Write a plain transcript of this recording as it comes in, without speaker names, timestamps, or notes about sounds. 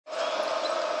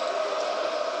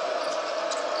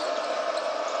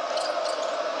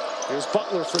Here's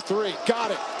Butler for three.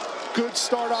 Got it. Good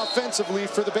start offensively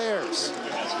for the Bears.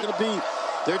 It's going to be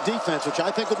their defense, which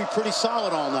I think will be pretty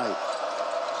solid all night.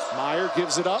 Meyer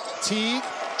gives it up. Teague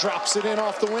drops it in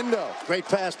off the window. Great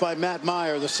pass by Matt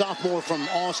Meyer, the sophomore from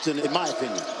Austin, in my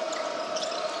opinion.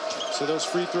 So those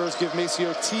free throws give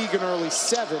Maceo Teague an early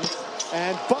 7.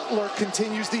 And Butler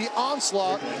continues the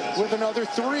onslaught with another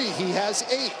 3. He has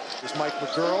 8. There's Mike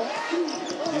McGurl.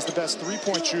 He's the best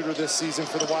three-point shooter this season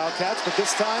for the Wildcats, but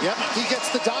this time he gets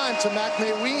the dime to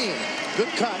McMahon. Good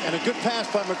cut and a good pass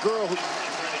by McGurl.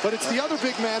 But it's the other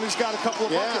big man who's got a couple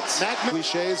of buckets.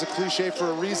 Cliche is a cliche for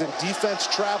a reason. Defense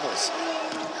travels.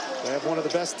 They have one of the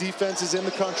best defenses in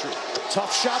the country.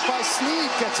 Tough shot by Snead,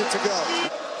 gets it to go.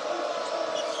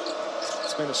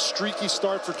 It's been a streaky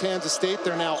start for Kansas State.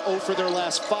 They're now 0 for their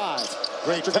last 5.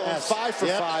 Great After pass. going 5 for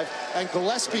 5, and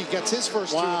Gillespie gets his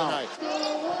first 2 of the night.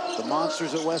 The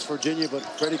monsters at West Virginia, but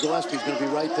Freddie Gillespie's going to be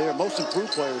right there. Most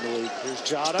improved player in the league. Here's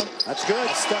Jada. That's good.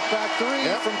 A step back 3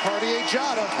 from Cartier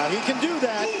Jada. Now he can do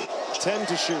that. 10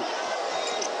 to shoot.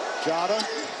 Jada.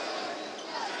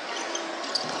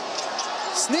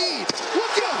 Snead.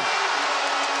 Look at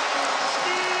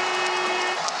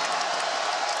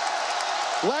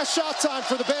him. Last shot time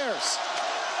for the Bears.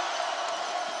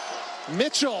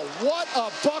 Mitchell. What a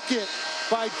bucket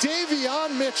by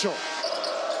Davion Mitchell.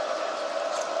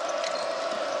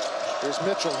 Here's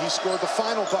Mitchell. He scored the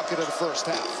final bucket of the first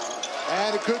half.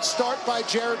 And a good start by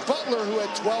Jared Butler, who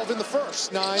had 12 in the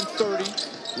first. 9:30,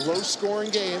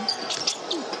 low-scoring game.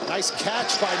 Nice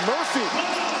catch by Murphy.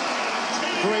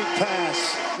 Great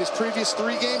pass. His previous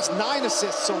 3 games, 9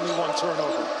 assists, only 1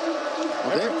 turnover.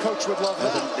 Well, every coach would love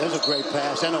that. There's a great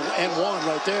pass and one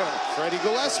right there. Freddie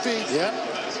Gillespie. Yep.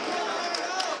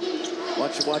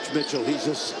 Watch Mitchell. He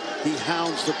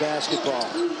hounds the basketball.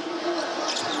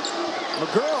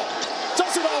 McGurl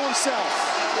does it all himself.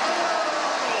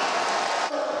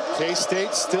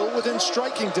 K-State still within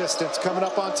striking distance, coming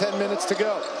up on 10 minutes to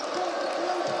go.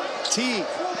 Teague,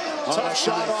 tough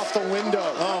shot off the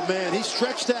window. Oh man, he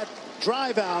stretched that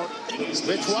drive out.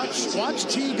 Rich, watch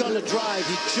Teague on the drive.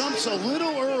 He jumps a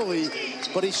little early,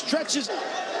 but he stretches.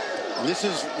 And this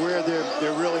is where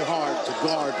they're really hard to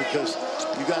guard because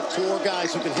you got 4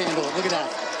 guys who can handle it. Look at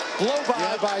that. Blow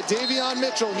by Davion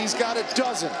Mitchell. He's got a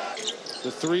dozen.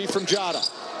 The 3 from Jada.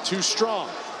 Too strong.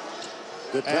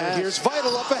 Good pass. And here's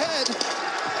Vital up ahead.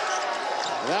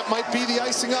 That might be the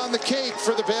icing on the cake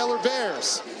for the Baylor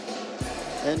Bears.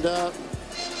 And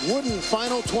Wooden,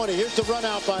 final 20. Here's the run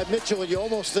out by Mitchell, and you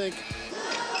almost think.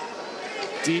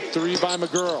 Deep 3 by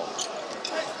McGurl.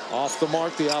 Off the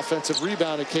mark, the offensive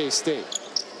rebound at K-State.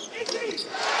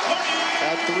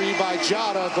 That 3 by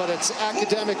Jada, but it's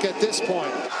academic at this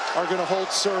point. Are going to hold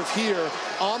serve here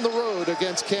on the road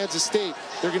against Kansas State.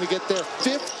 They're going to get their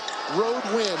 5th road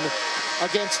win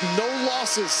against no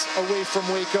losses away from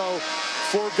Waco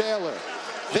for Baylor.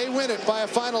 They win it by a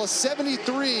final of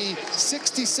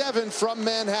 73-67 from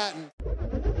Manhattan.